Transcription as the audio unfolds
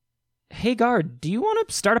Hey, Guard, do you want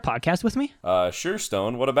to start a podcast with me? Sure,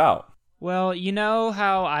 Stone. What about? Well, you know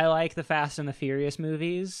how I like the Fast and the Furious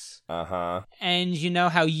movies? Uh-huh. And you know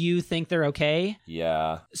how you think they're okay?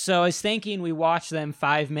 Yeah. So I was thinking we watch them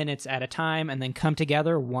 5 minutes at a time and then come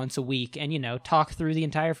together once a week and, talk through the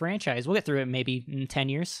entire franchise. We'll get through it maybe in 10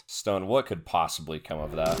 years. Stone, what could possibly come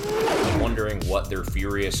of that? I'm wondering what they're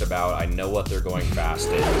furious about. I know what they're going fast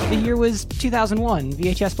in. The year was 2001.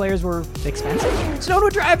 VHS players were expensive. Stone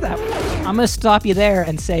would drive that. I'm going to stop you there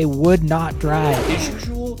and say would not drive. As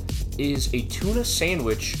usual, is a tuna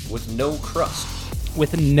sandwich with no crust.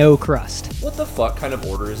 With no crust. What the fuck kind of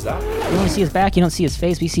order is that? You only see his back, you don't see his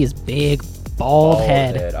face, but you see his big, bald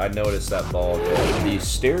head. I noticed that bald head. The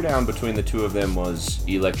stare down between the two of them was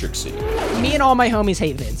electric sea. Me and all my homies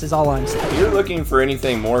hate Vince, is all I'm saying. If you're looking for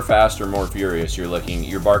anything more fast or more furious,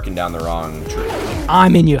 you're barking down the wrong tree.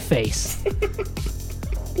 I'm in your face.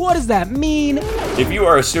 What does that mean? If you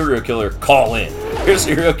are a serial killer, call in. If you're a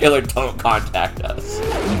serial killer, don't contact us.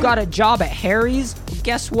 You got a job at Harry's? Well,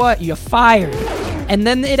 guess what? You're fired. And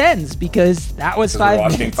then it ends because that was 5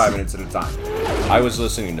 minutes. We're watching 5 minutes at a time. I was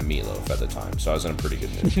listening to Meatloaf at the time, so I was in a pretty good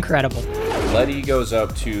mood. Incredible. Letty goes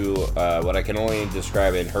up to what I can only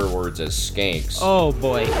describe in her words as skanks. Oh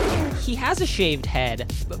boy. He has a shaved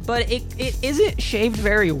head, but it isn't shaved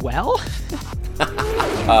very well.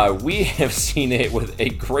 We have seen it with a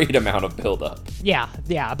great amount of buildup. Yeah,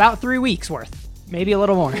 about 3 weeks worth. Maybe a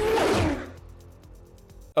little more.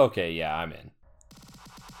 Okay, yeah, I'm in.